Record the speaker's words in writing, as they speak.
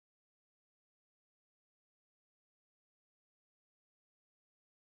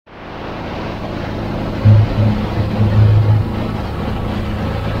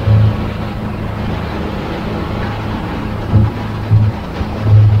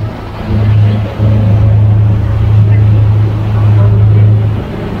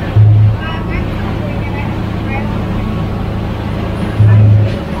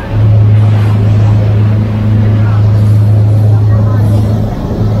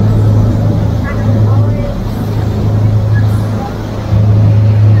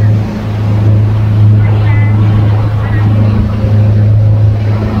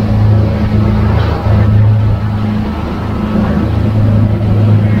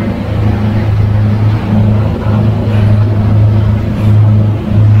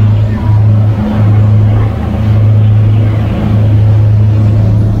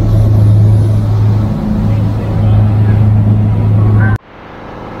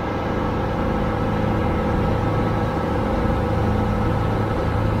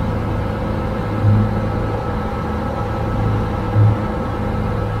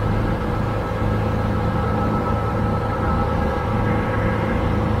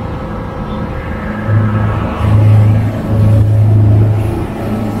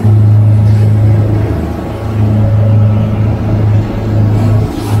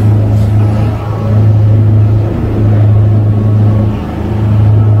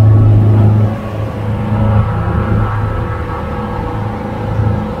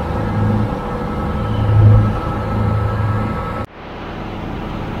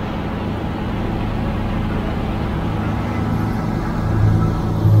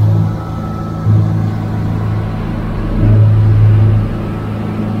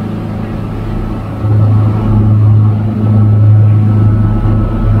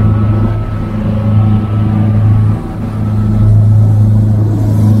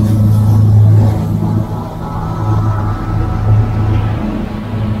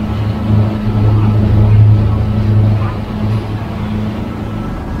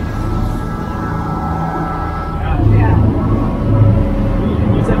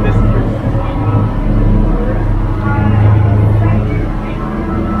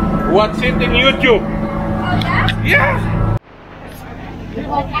watch it in YouTube. Oh yeah? Yeah.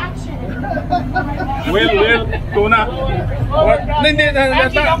 Like action. Will, tuna. What? No,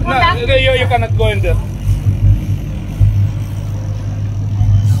 you cannot go in there.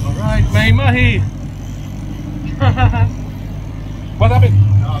 Alright, may mahi. What happened?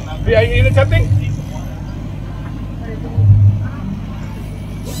 Are you eating something?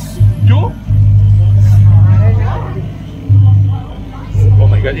 Two? Oh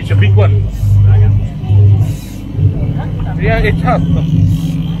my god, it's a big one. Yeah, it's hot.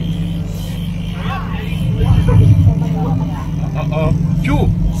 Two.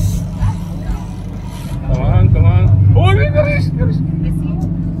 Come on. Oh, there is. I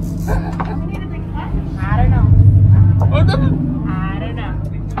don't know. Oh, that. I don't know.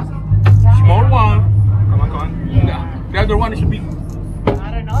 Small one. Come on. The other one is big. I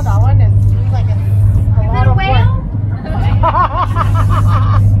don't know. That one seems like a lot of work.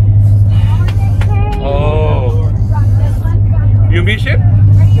 Oh. You miss it?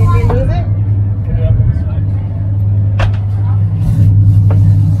 Did you lose it?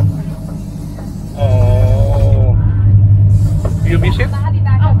 Oh. You miss it? Oh,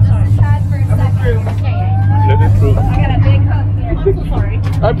 sorry. Let it through. I got a big hook here. I'm so sorry.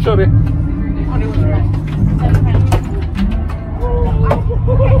 I'm sorry.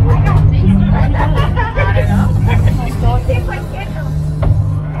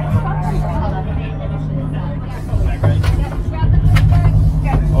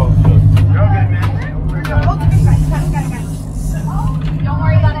 Don't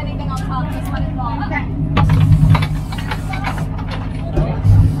worry about anything else. This one is long. Okay.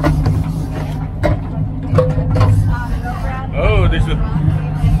 Oh, this is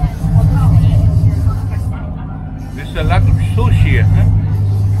a lot of sushi, huh?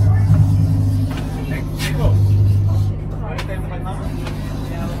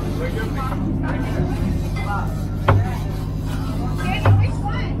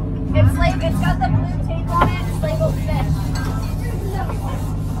 It's got the blue tape on it. It's labeled fish.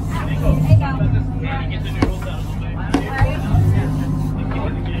 There you go.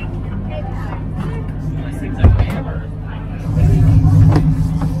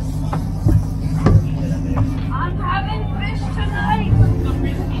 I'm having fish tonight.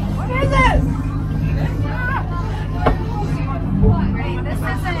 What is this? Great. This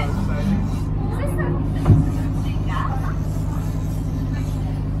isn't.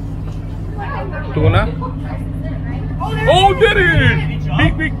 Tuna? Oh, there is!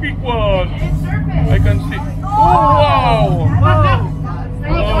 Big one! I can see. Oh, wow!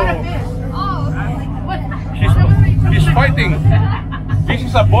 She's fighting. This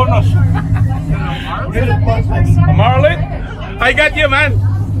is a bonus. A marlin? I got you, man.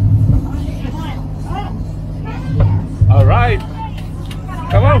 Alright.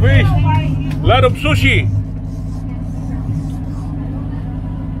 Come on, fish. Lot of sushi.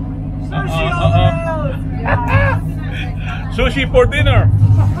 Sushi for dinner.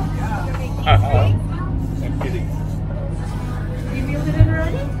 I'm kidding.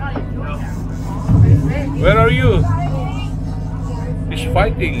 Where are you? He's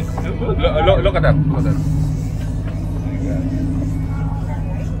fighting. Look at that. Look at that.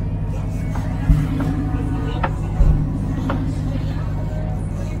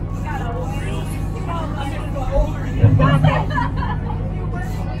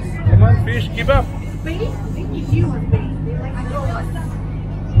 Come on, fish, keep up. Bait? I think you was bait.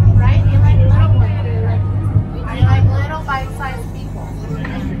 Right? You like little ones. I like little bite-sized people.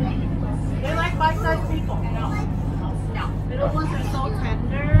 They like bite-sized people. No. Little ones are so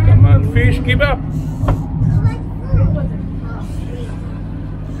tender. Come on, fish, keep up.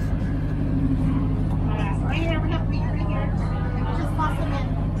 Right here, we have meat right here. Just toss them in.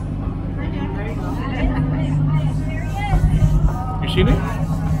 Right here. There you go. You seen it?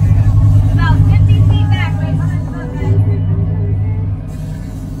 About 50 feet back. Wait,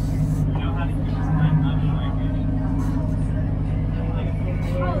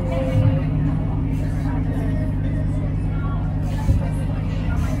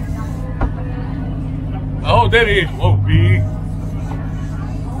 Oh, there he is. Oh, big.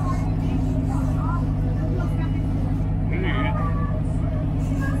 There he is.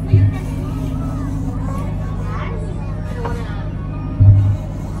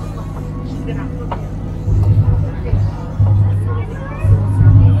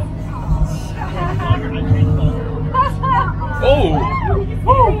 Oh!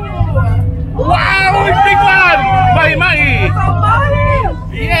 Wow! It's big one! Mahi!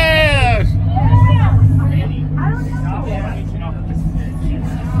 Yes!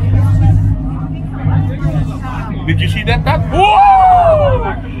 Did you see that?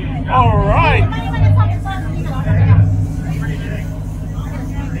 Whoa! All right.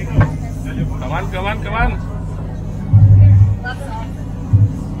 Come on, come on, come on.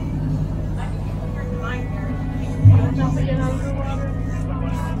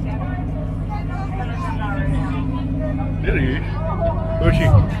 There he is. Where is she?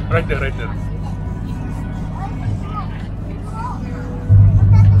 Right there, right there.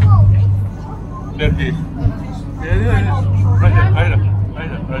 There he is. Yeah. Right there, right there,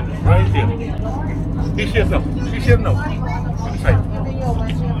 right there, right here. He's here now. He's here now. On the side.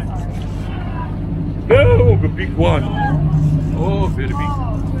 Oh, the big one. Oh, very big.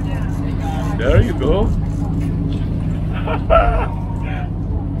 There you go.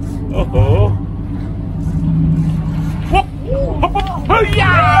 Oh. Oh,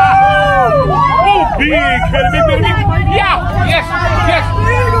 yeah! Oh, big! Very big, very big! Yeah! Yes! Yes!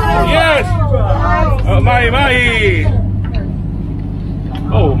 Yes! Mahi!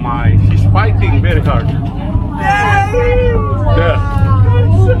 Oh my, she's fighting very hard. There.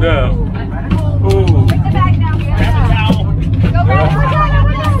 There. Oh.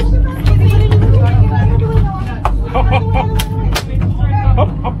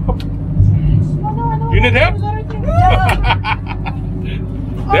 You need help?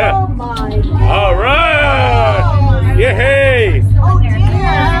 There. Oh my. All right. Yeah, hey. Oh yeah.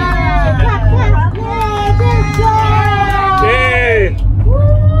 Hey.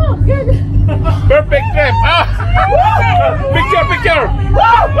 Perfect trip. Ah. Picture, picture.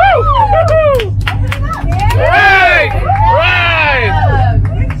 Right. Right.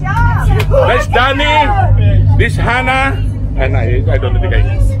 Good job. That's Danny. This Hannah. And I don't know the guy.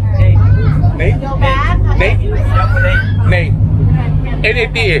 Nate? Nate? Nate.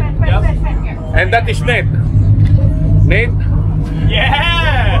 N-A-T-A. And that is Nate. Nate?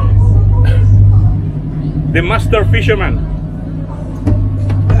 Yeah! The master fisherman.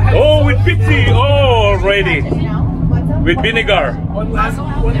 Oh, with pizza. Oh, already. With vinegar. One last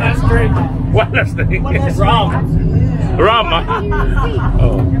drink. One last thing. Rum. Rum, huh?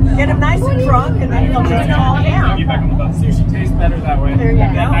 Oh. Get him nice and drunk and then he'll just calm down. Get back on the bus. Sushi tastes better that way. There you go.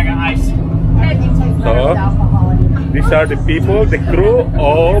 Get back on ice. So, these are the people, the crew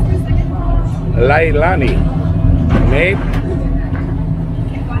of Lailani. Nate,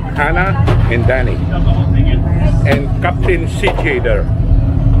 Hannah, and Danny. And Captain CJ there.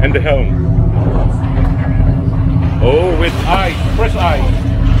 And the helm. Oh, with eyes, fresh eyes.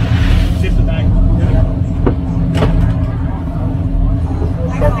 Shift the bag.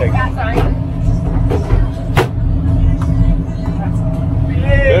 Perfect.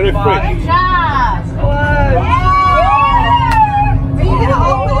 Very fresh. Good job. Are you going to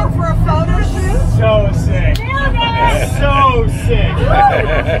open it for a photo shoot? So sick. So sick.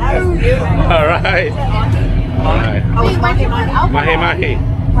 All right. All right. Mahi mahi.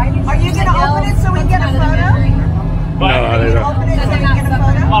 Are you going to open it so we can get a photo? No, later. Open it so we can get a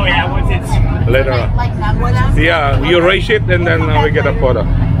photo? Oh yeah, once it's... Later. Yeah, you raise it and then we get a photo.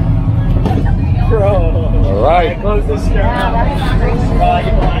 Bro. All right. Close this shirt.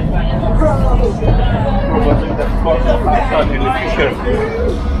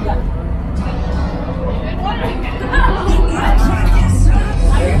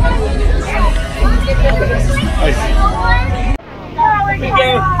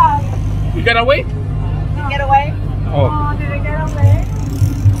 You gotta wait? Get away. Oh, Did it get away?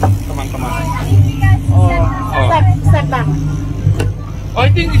 come on, come on. Step back. Oh, I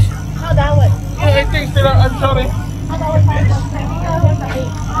think it's... Oh, that way. Yeah, I think still... I'm sorry.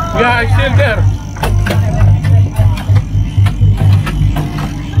 Yeah, it's still there.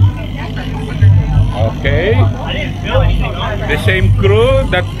 Okay. I didn't feel anything on it. The same crew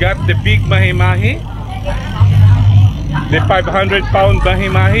that got the big mahi mahi. The 500-pound mahi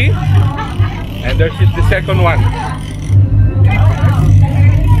mahi. And there's the second one.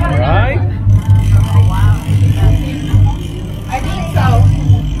 Alright. I think so.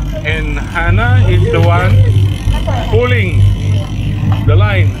 And Hannah is the one pulling the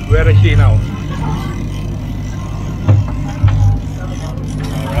line. Where is she now?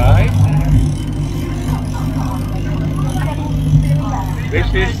 Alright.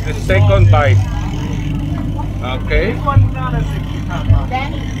 This is the second bite. Okay. Then,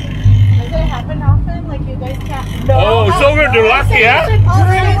 does it happen often? Like you guys can't... Oh, so we're the lucky, huh?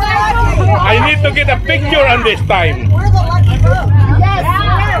 I need to get a picture on this time. We're the lucky group. Yes.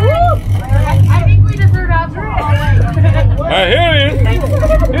 I think we deserve after all. Here it is.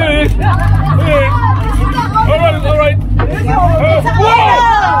 Here it is. Here it is. Alright, alright.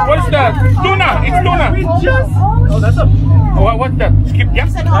 Whoa! What's that? Tuna! It's tuna! Oh, that's a... Oh, what's that? Skipjack?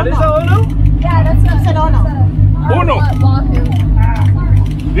 That is a Ono? Yeah, that's Uno. Uno.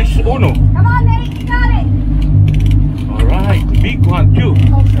 This is Uno. Come on, Nate, you got it. Alright, big one too.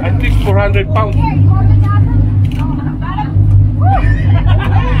 At least 400 pounds. Here, you want the tackle? Got him?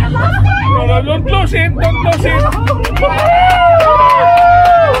 No, no, don't close it. Don't close it.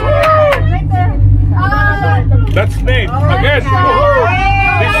 Right there. That's Nate. Again.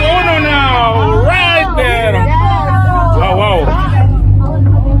 It's Uno now. Right there. Wow, wow.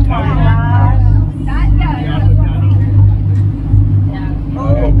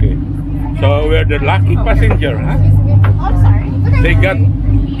 Okay. So we're the lucky passenger, huh? I'm sorry. They got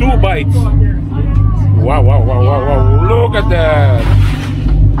 2 bites. Wow, wow, wow, wow, wow. Look at that.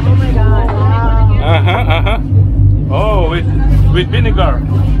 Oh my god. Oh, with vinegar.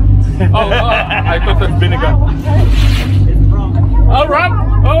 Oh, I thought that's vinegar. Oh, rum.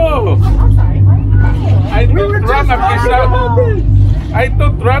 Oh. I'm sorry. I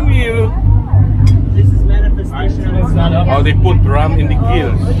thought rum you. This is manifestation. It's not up. Oh, they put rum in the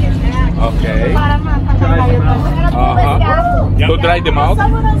gills. Okay. To dry them out.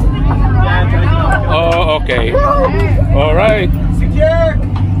 Oh, okay. All right. Secure.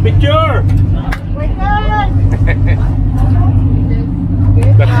 Picture.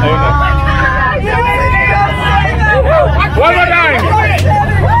 That's Ona. One more time.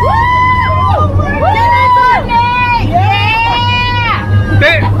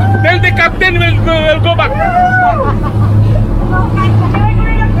 Tell the captain we'll go back.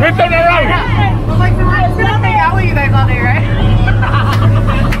 We'll turn around.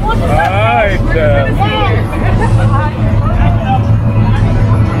 Right.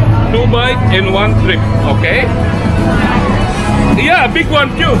 2 bites in 1 trip. Okay. Yeah, big one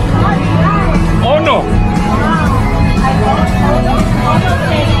too.